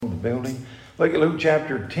building. Look at Luke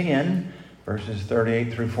chapter 10, verses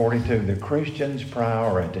 38 through 42. The Christian's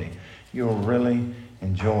priority. You'll really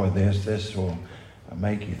enjoy this. This will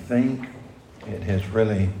make you think. It has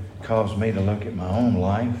really caused me to look at my own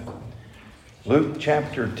life. Luke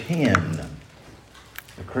chapter 10,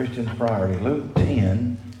 the Christian's priority. Luke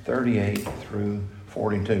 10, 38 through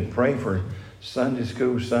 42. Pray for Sunday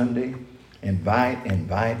school Sunday. Invite.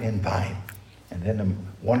 And then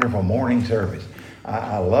a wonderful morning service.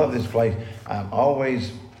 I love this place. I'm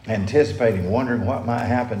always anticipating, wondering what might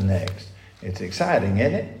happen next. It's exciting,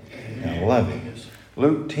 isn't it? I love it.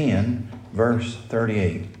 Luke 10, verse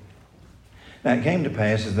 38. Now it came to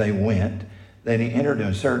pass as they went, that he entered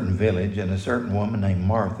a certain village, and a certain woman named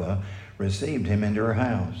Martha received him into her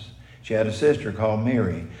house. She had a sister called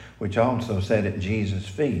Mary, which also sat at Jesus'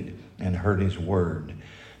 feet and heard his word.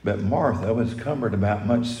 But Martha was cumbered about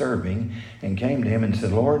much serving, and came to him and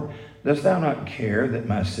said, Lord, dost thou not care that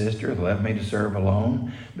my sister hath left me to serve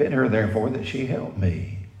alone? Bid her therefore that she help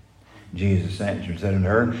me. Jesus answered and said unto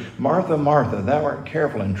her, Martha, Martha, thou art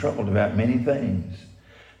careful and troubled about many things.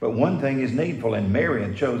 But one thing is needful, and Mary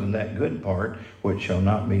hath chosen that good part, which shall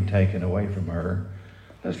not be taken away from her.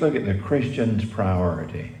 Let's look at the Christian's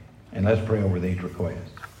priority, and let's pray over these requests.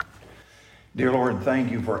 Dear Lord,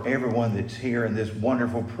 thank you for everyone that's here and this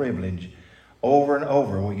wonderful privilege. Over and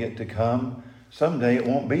over we get to come. Someday it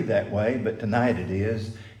won't be that way, but tonight it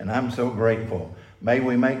is, and I'm so grateful. May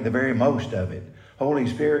we make the very most of it. Holy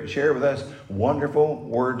Spirit, share with us wonderful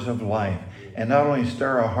words of life, and not only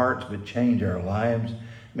stir our hearts, but change our lives.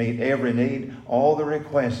 Meet every need, all the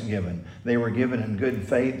requests given. They were given in good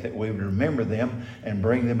faith that we would remember them and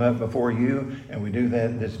bring them up before you, and we do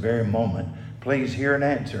that at this very moment. Please hear and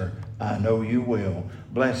answer. I know you will.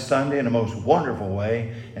 Bless Sunday in a most wonderful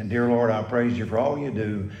way. And dear Lord, I praise you for all you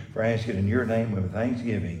do. For I ask it in your name with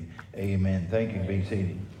thanksgiving. Amen. Thank you. Be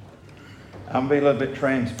seated. I'm going to be a little bit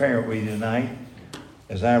transparent with you tonight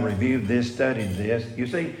as I reviewed this, studied this. You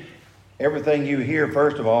see, everything you hear,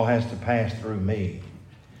 first of all, has to pass through me.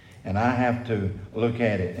 And I have to look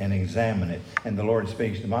at it and examine it. And the Lord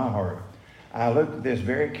speaks to my heart. I looked at this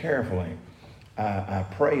very carefully. I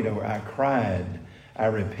prayed over, I cried, I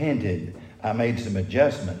repented, I made some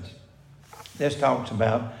adjustments. This talks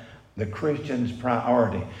about the Christian's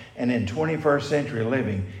priority. And in 21st century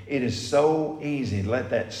living, it is so easy to let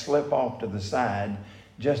that slip off to the side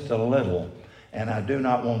just a little. And I do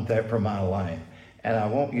not want that for my life. And I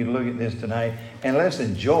want you to look at this tonight, and let's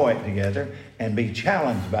enjoy it together and be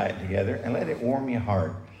challenged by it together, and let it warm your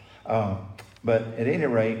heart. But at any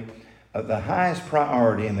rate, the highest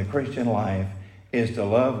priority in the Christian life is to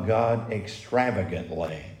love God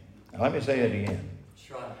extravagantly. Now, let me say it again.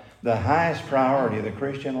 That's right. The highest priority of the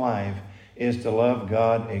Christian life is to love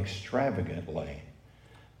God extravagantly.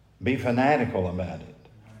 Be fanatical about it.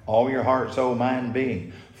 All your heart, soul, mind,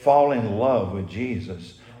 being. Fall in love with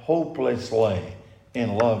Jesus. Hopelessly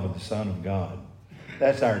in love with the Son of God.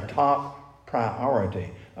 That's our top priority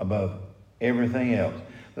above everything else.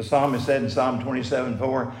 The psalmist said in Psalm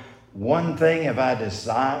 27:4, one thing have I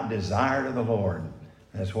desired of the Lord.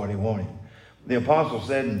 That's what he wanted. The apostle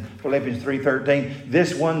said in Philippians 3:13,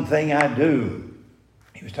 this one thing I do.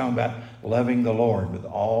 He was talking about loving the Lord with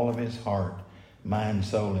all of his heart, mind,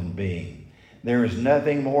 soul, and being. There is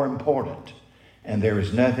nothing more important, and there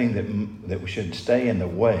is nothing that should stay in the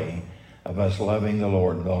way of us loving the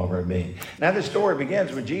Lord with all of our being. Now this story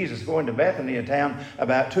begins with Jesus going to Bethany, a town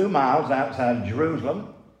about 2 miles outside of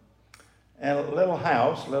Jerusalem. And a little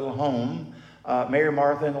house, little home, Mary,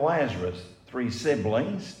 Martha, and Lazarus, 3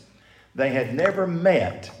 siblings. They had never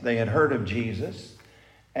met. They had heard of Jesus.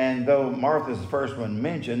 And though Martha's the first one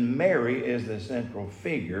mentioned, Mary is the central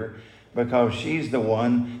figure because she's the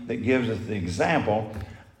one that gives us the example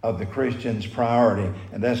of the Christian's priority.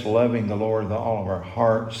 And that's loving the Lord with all of our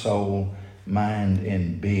heart, soul, mind,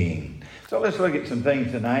 and being. So let's look at some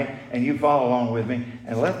things tonight, and you follow along with me,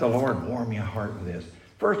 and let the Lord warm your heart with this.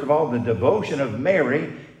 First of all, the devotion of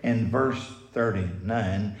Mary in verse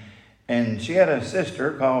 39. And she had a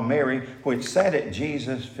sister called Mary, which sat at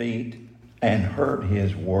Jesus' feet and heard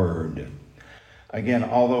his word. Again,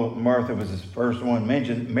 although Martha was the first one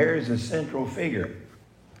mentioned, Mary's a central figure.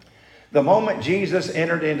 The moment Jesus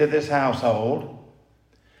entered into this household,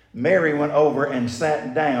 Mary went over and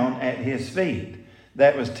sat down at his feet.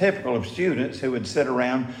 That was typical of students who would sit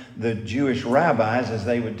around the Jewish rabbis as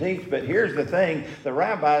they would teach. But here's the thing, the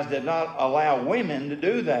rabbis did not allow women to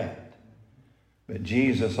do that. But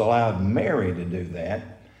Jesus allowed Mary to do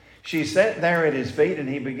that. She sat there at his feet and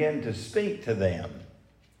he began to speak to them.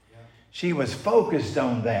 She was focused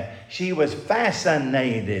on that. She was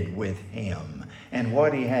fascinated with him and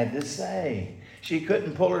what he had to say. She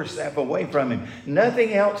couldn't pull herself away from him.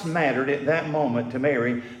 Nothing else mattered at that moment to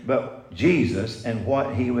Mary but Jesus and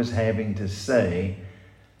what he was having to say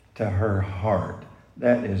to her heart.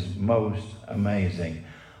 That is most amazing.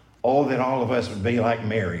 Oh, that all of us would be like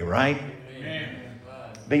Mary, right? Amen.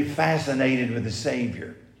 Be fascinated with the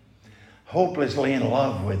Savior. Hopelessly in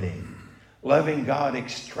love with him. Loving God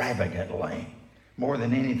extravagantly. More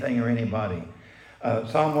than anything or anybody.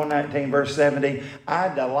 Psalm 119 verse 70.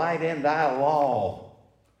 I delight in thy law.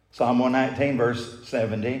 Psalm 119 verse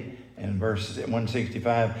 70 and verse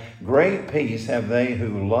 165. Great peace have they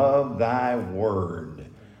who love thy word.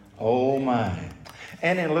 Oh my.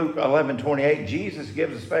 And in Luke 11:28, Jesus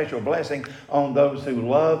gives a special blessing on those who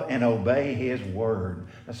love and obey his word.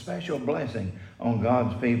 A special blessing on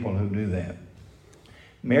God's people who do that.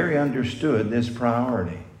 Mary understood this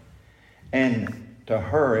priority. And to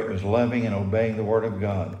her, it was loving and obeying the word of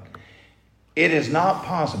God. It is not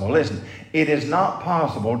possible, listen, it is not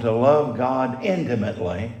possible to love God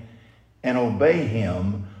intimately and obey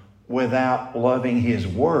him without loving his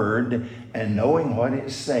word and knowing what it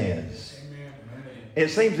says. It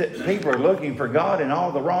seems that people are looking for God in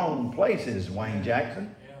all the wrong places, Wayne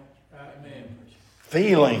Jackson.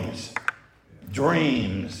 Feelings,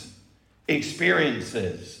 dreams,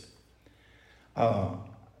 experiences.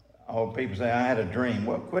 People say, I had a dream.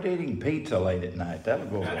 Well, quit eating pizza late at night. That'll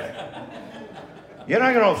go away. You're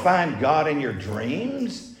not going to find God in your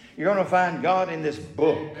dreams. You're going to find God in this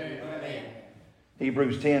book.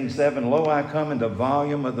 Hebrews 10:7, lo, I come in the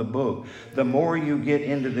volume of the book. The more you get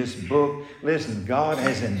into this book, listen, God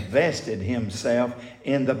has invested himself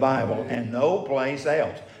in the Bible and no place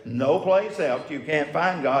else. No place else. You can't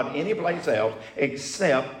find God any place else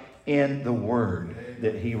except in the word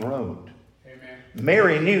that he wrote. Amen.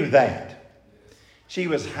 Mary knew that. She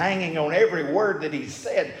was hanging on every word that he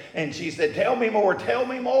said. And she said, tell me more, tell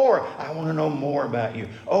me more. I want to know more about you.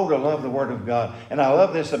 Oh, to love the word of God. And I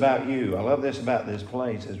love this about you. I love this about this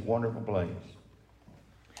place, this wonderful place.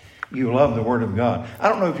 You love the word of God. I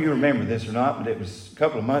don't know if you remember this or not, but it was a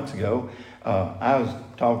couple of months ago. I was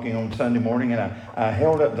talking on Sunday morning and I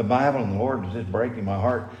held up the Bible and the Lord was just breaking my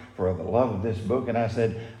heart for the love of this book. And I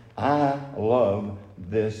said, I love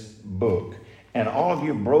this book. And all of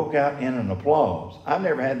you broke out in an applause. I've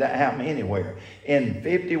never had that happen anywhere. In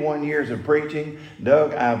 51 years of preaching,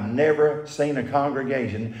 Doug, I've never seen a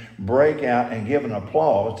congregation break out and give an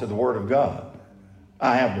applause to the Word of God.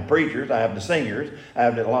 I have the preachers, I have the singers, I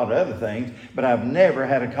have a lot of other things, but I've never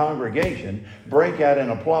had a congregation break out in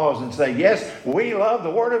applause and say, yes, we love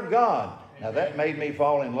the Word of God. Now that made me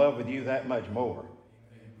fall in love with you that much more.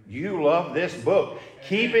 You love this book.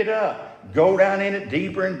 Keep it up. Go down in it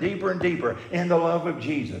deeper and deeper and deeper in the love of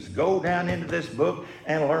Jesus. Go down into this book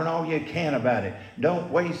and learn all you can about it.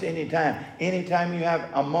 Don't waste any time. Anytime you have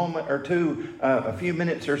a moment or two, a few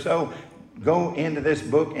minutes or so, go into this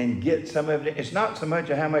book and get some of it. It's not so much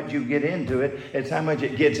how much you get into it, it's how much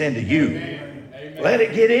it gets into you. Amen. Let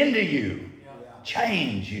it get into you.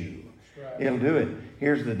 Change you. It'll do it.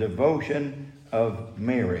 Here's the devotion of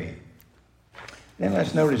Mary. Then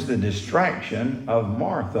let's notice the distraction of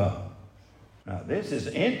Martha. Now this is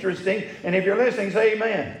interesting, and if you're listening, say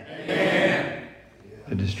amen. Amen.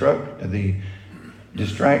 The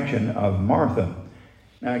distraction of Martha.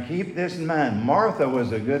 Now keep this in mind. Martha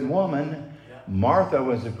was a good woman. Martha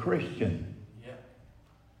was a Christian.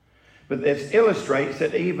 But this illustrates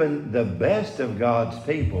that even the best of God's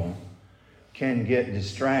people can get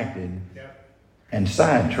distracted and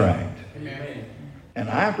sidetracked. Amen. And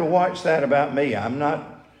I have to watch that about me. I'm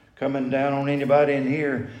not coming down on anybody in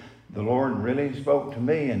here. The Lord really spoke to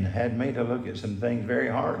me and had me to look at some things very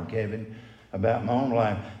hard, Kevin, about my own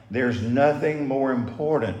life. There's nothing more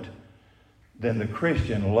important than the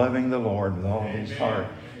Christian loving the Lord with all his heart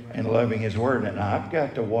and loving his word. And I've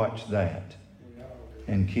got to watch that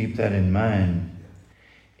and keep that in mind.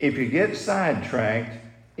 If you get sidetracked,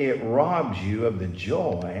 it robs you of the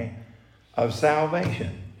joy of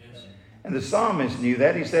salvation. And the psalmist knew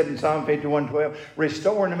that. He said in Psalm 51:12,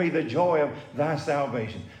 restore unto me the joy of thy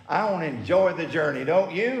salvation. I want to enjoy the journey,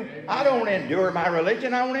 don't you? Amen. I don't want to endure my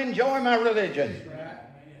religion. I want to enjoy my religion. Right.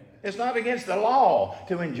 It's not against the law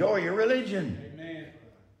to enjoy your religion. Amen.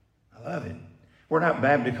 I love it. We're not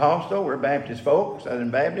Baptist Costal. We're Baptist folk,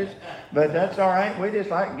 Southern Baptists. But that's all right. We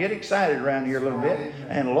just like to get excited around here a little bit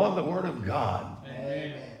and love the Word of God.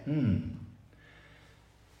 Amen.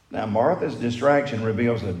 Now, Martha's distraction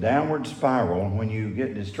reveals a downward spiral when you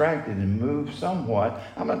get distracted and move somewhat.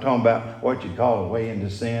 I'm not talking about what you call a way into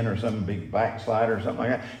sin or some big backslider or something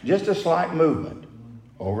like that. Just a slight movement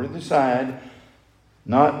over to the side,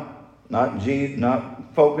 not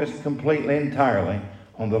focused completely entirely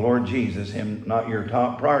on the Lord Jesus, Him not your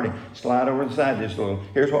top priority, slide over the side just a little.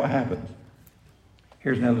 Here's what happens.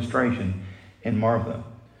 Here's an illustration in Martha.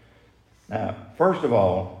 Now, first of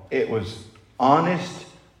all, it was honest,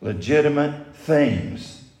 legitimate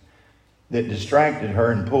things that distracted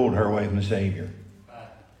her and pulled her away from the Savior.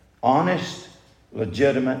 Honest,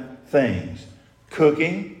 legitimate things.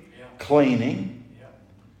 Cooking, cleaning,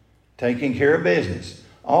 taking care of business.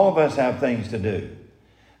 All of us have things to do.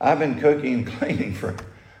 I've been cooking and cleaning for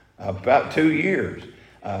about 2 years.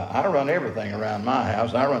 I run everything around my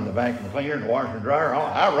house. I run the vacuum cleaner and the washer and dryer.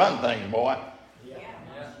 I run things, boy.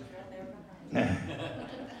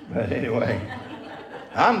 But anyway,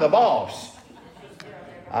 I'm the boss.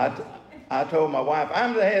 I told my wife,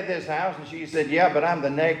 I'm the head of this house. And she said, yeah, but I'm the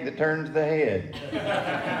neck that turns the head.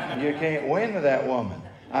 You can't win with that woman.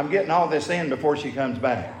 I'm getting all this in before she comes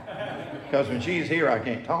back. Because when she's here, I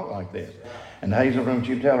can't talk like this. And Hazel, don't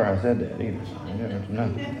you tell her I said that either.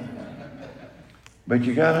 No. But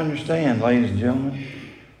you got to understand, ladies and gentlemen,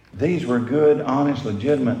 these were good, honest,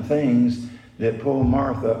 legitimate things that pulled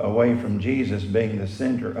Martha away from Jesus being the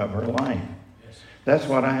center of her life. That's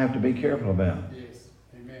what I have to be careful about.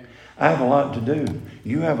 I have a lot to do.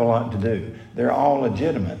 You have a lot to do. They're all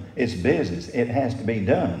legitimate. It's business. It has to be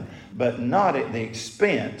done. But not at the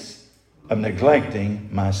expense of neglecting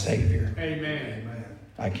my Savior. Amen.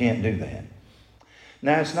 I can't do that.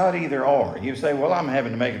 Now, it's not either or. You say, well, I'm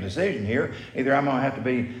having to make a decision here. Either I'm going to have to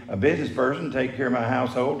be a business person, take care of my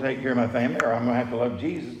household, take care of my family, or I'm going to have to love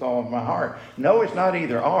Jesus with all of my heart. No, it's not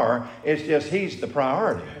either or. It's just He's the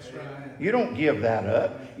priority. That's right. You don't give that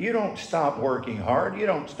up. You don't stop working hard. You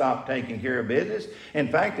don't stop taking care of business. In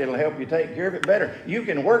fact, it'll help you take care of it better. You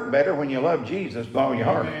can work better when you love Jesus with all your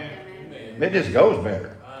heart. Amen. It just goes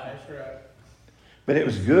better. That's right. But it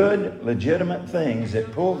was good, legitimate things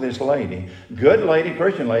that pulled this lady, good lady,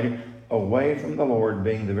 Christian lady, away from the Lord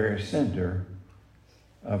being the very center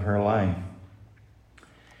of her life.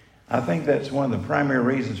 I think that's one of the primary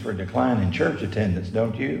reasons for decline in church attendance,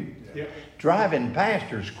 don't you? Yep. Driving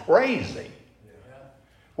pastors crazy.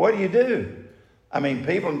 What do? I mean,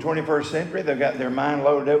 people in the 21st century, they've got their mind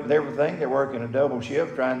loaded up with everything. They're working a double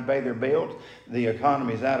shift trying to pay their bills. The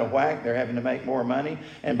economy's out of whack. They're having to make more money.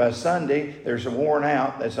 And by Sunday, they're so worn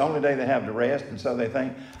out. That's the only day they have to rest. And so they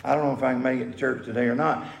think, I don't know if I can make it to church today or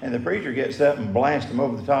not. And the preacher gets up and blasts them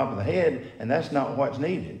over the top of the head. And that's not what's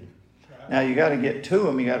needed. Now, you got to get to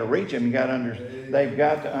them. You got to reach them. They've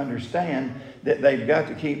got to understand that they've got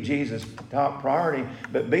to keep Jesus top priority,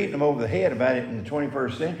 but beating them over the head about it in the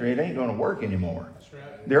 21st century, it ain't going to work anymore. That's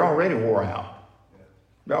right. They're already wore out.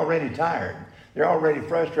 They're already tired. They're already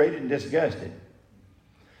frustrated and disgusted.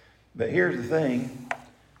 But here's the thing.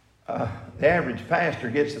 The average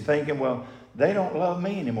pastor gets to thinking, well, they don't love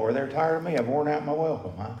me anymore. They're tired of me. I've worn out my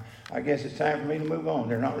welcome. I guess it's time for me to move on.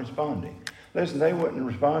 They're not responding. Listen, they wouldn't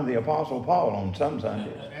respond to the Apostle Paul on some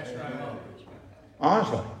Sundays. That's right.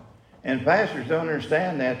 Honestly. And pastors don't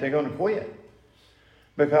understand that. They're going to quit.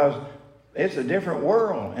 Because it's a different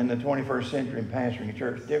world in the 21st century in pastoring a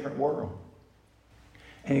church. Different world.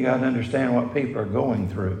 And you got to understand what people are going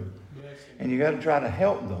through. And you got to try to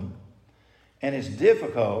help them. And it's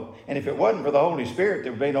difficult. And if it wasn't for the Holy Spirit,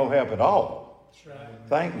 there would be no help at all. That's right.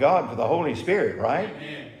 Thank God for the Holy Spirit, right?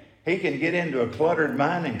 Amen. He can get into a cluttered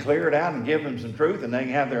mind and clear it out and give them some truth, and they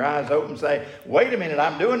can have their eyes open and say, wait a minute,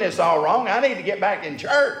 I'm doing this all wrong. I need to get back in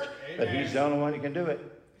church. Amen. But He's the only one that can do it.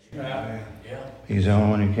 Amen. He's the only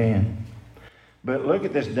one who can. But look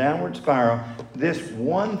at this downward spiral. This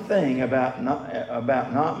one thing about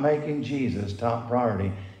not making Jesus top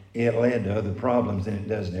priority, it led to other problems than it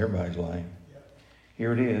does in everybody's life.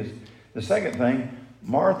 Here it is. The second thing,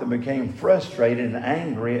 Martha became frustrated and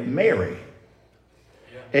angry at Mary.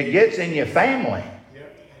 It gets in your family.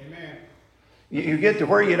 Amen. You get to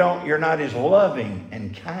where you're not as loving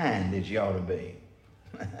and kind as you ought to be.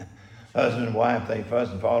 Husband and wife, they fuss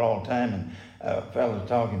and fought all the time. And a fellow was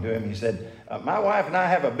talking to him. He said, my wife and I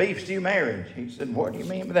have a beef stew marriage. He said, what do you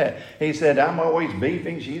mean by that? He said, I'm always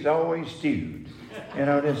beefing. She's always stewed.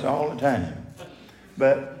 This all the time.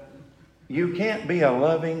 But you can't be a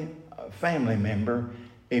loving family member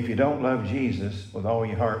if you don't love Jesus with all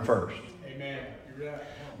your heart first. Amen. You're right.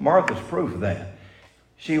 Martha's proof of that.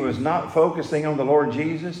 She was not focusing on the Lord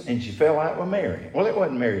Jesus, and she fell out with Mary. Well, it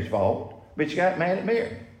wasn't Mary's fault, but she got mad at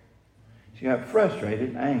Mary. She got frustrated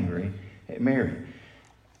and angry at Mary.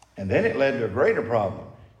 And then it led to a greater problem.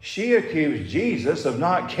 She accused Jesus of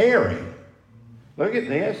not caring. Look at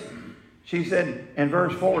this. She said in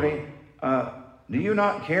verse 40, do you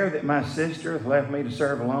not care that my sister hath left me to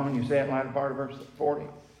serve alone? You say it in latter part of verse 40.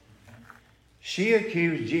 She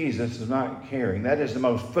accused Jesus of not caring. That is the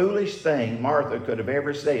most foolish thing Martha could have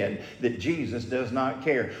ever said, that Jesus does not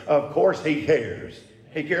care. Of course he cares.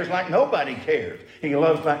 He cares like nobody cares. He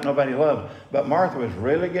loves like nobody loves. But Martha was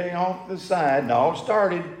really getting off the side, and all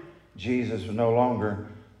started. Jesus was no longer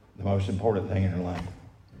the most important thing in her life.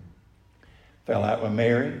 Fell out with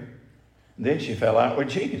Mary. Then she fell out with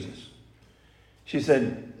Jesus. She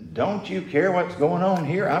said, don't you care what's going on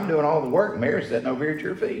here? I'm doing all the work. Mary's sitting over here at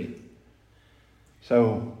your feet.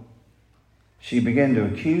 So she began to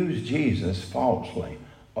accuse Jesus falsely.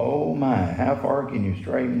 Oh my, how far can you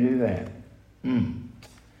stray and do that?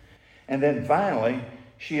 And then finally,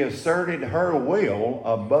 she asserted her will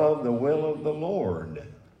above the will of the Lord.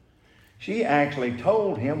 She actually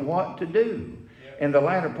told him what to do. In the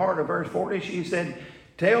latter part of verse 40, she said,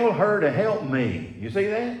 tell her to help me. You see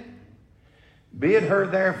that? Bid her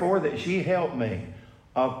therefore that she help me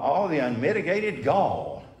of all the unmitigated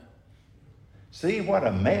gall. See what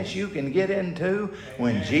a mess you can get into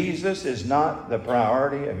when Jesus is not the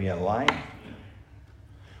priority of your life.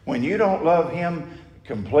 When you don't love him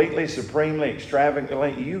completely, supremely,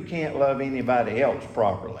 extravagantly, you can't love anybody else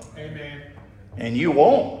properly. Amen. And you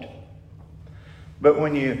won't. But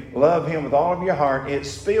when you love him with all of your heart, it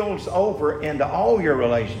spills over into all your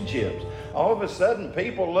relationships. All of a sudden,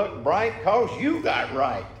 people look bright because you got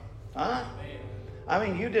right. Huh? I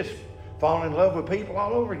mean, you just fall in love with people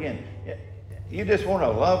all over again. You just want to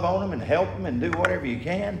love on them and help them and do whatever you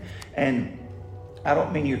can. And I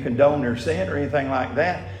don't mean you condone their sin or anything like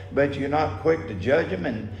that, but you're not quick to judge them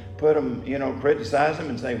and put them, criticize them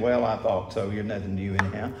and say, well, I thought so. You're nothing to you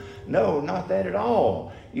anyhow. No, not that at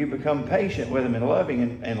all. You become patient with them and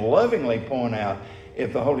loving and lovingly point out,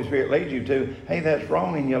 if the Holy Spirit leads you to, hey, that's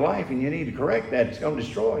wrong in your life and you need to correct that. It's going to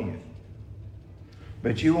destroy you.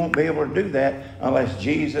 But you won't be able to do that unless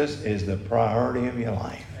Jesus is the priority of your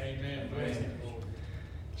life. Amen.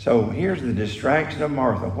 So here's the distraction of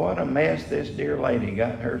Martha. What a mess this dear lady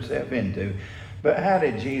got herself into. But how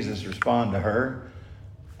did Jesus respond to her?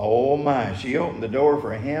 Oh my, she opened the door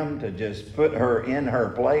for him to just put her in her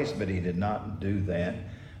place, but he did not do that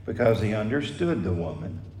because he understood the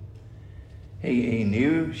woman. He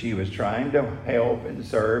knew she was trying to help and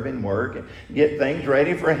serve and work and get things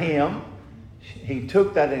ready for him. He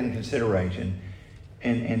took that into consideration.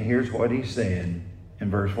 And here's what he said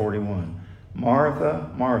in verse 41.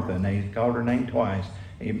 Martha, Martha, and he called her name twice.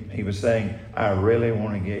 He was saying, I really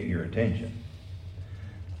want to get your attention.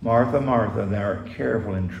 Martha, Martha, thou art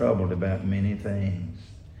careful and troubled about many things.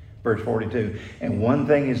 Verse 42, and one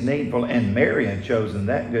thing is needful, and Mary hath chosen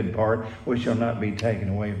that good part which shall not be taken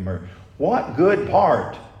away from her. What good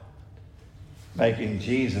part? Making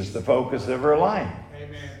Jesus the focus of her life.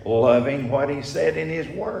 Amen. Loving what he said in his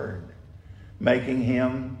word. Making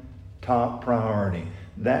him top priority.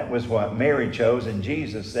 That was what Mary chose, and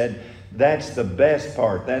Jesus said, that's the best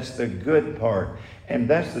part. That's the good part. And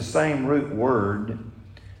that's the same root word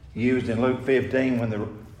used in Luke 15 when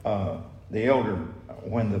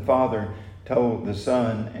the father told the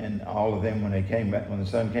son and all of them when the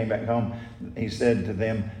son came back home, he said to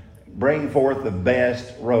them, bring forth the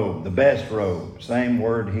best robe, the best robe. Same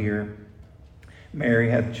word here. Mary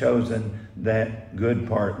hath chosen that good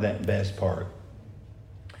part, that best part.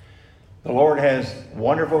 The Lord has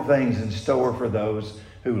wonderful things in store for those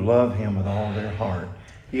who love him with all their heart.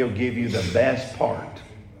 He'll give you the best part.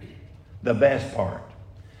 The best part.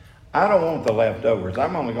 I don't want the leftovers.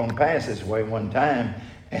 I'm only going to pass this way one time,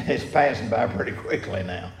 and it's passing by pretty quickly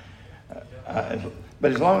now.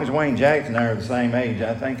 But as long as Wayne Jackson and I are the same age,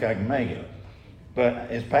 I think I can make it. But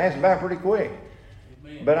it's passing by pretty quick.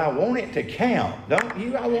 But I want it to count. Don't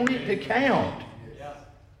you? I want it to count.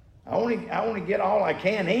 I want to get all I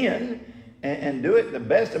can in and do it the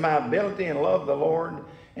best of my ability and love the Lord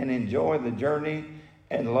and enjoy the journey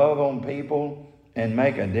and love on people and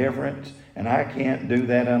make a difference. And I can't do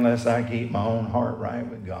that unless I keep my own heart right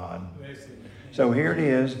with God. So here it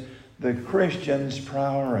is, the Christian's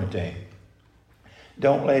priority.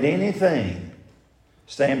 Don't let anything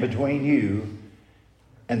stand between you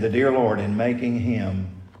and the dear Lord in making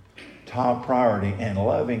him top priority and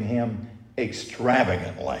loving him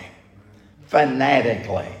extravagantly,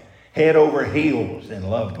 fanatically, head over heels in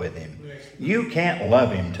love with him. You can't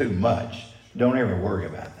love him too much. Don't ever worry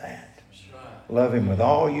about that. Love him with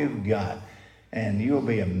all you've got, and you'll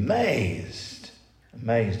be amazed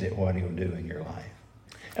at what he'll do in your life.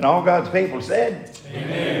 And all God's people said,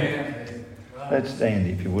 Amen. Let's stand,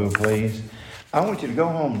 if you will, please. I want you to go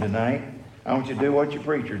home tonight. I want you to do what your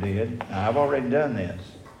preacher did. Now, I've already done this.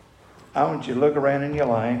 I want you to look around in your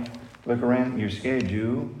life, look around in your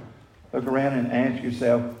schedule, look around and ask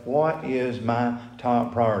yourself, what is my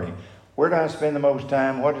top priority? Where do I spend the most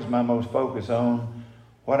time? What is my most focus on?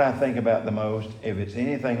 What I think about the most? If it's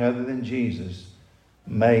anything other than Jesus,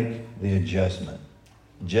 make the adjustment.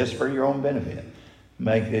 Just for your own benefit.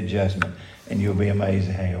 Make the adjustment. And you'll be amazed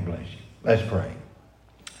at how He'll bless you. Let's pray.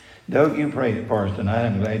 Doug, you prayed it for us tonight.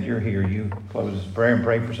 I'm glad you're here. You close this prayer and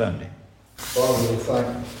pray for Sunday. Father, we're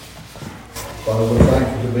thankful. Father, we're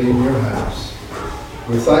thankful to be in your house.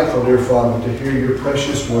 We're thankful, dear Father, to hear your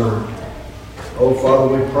precious word. Oh,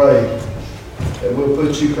 Father, we pray that we'll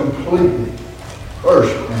put you completely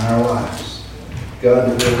first in our lives.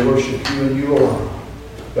 God, that we'll worship you and you alone.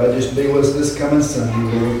 God, just be with us this coming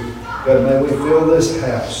Sunday, Lord. God, may we fill this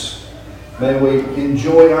house. May we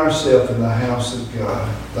enjoy ourselves in the house of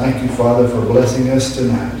God. Thank you, Father, for blessing us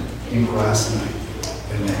tonight. In Christ's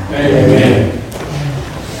name, amen. Amen.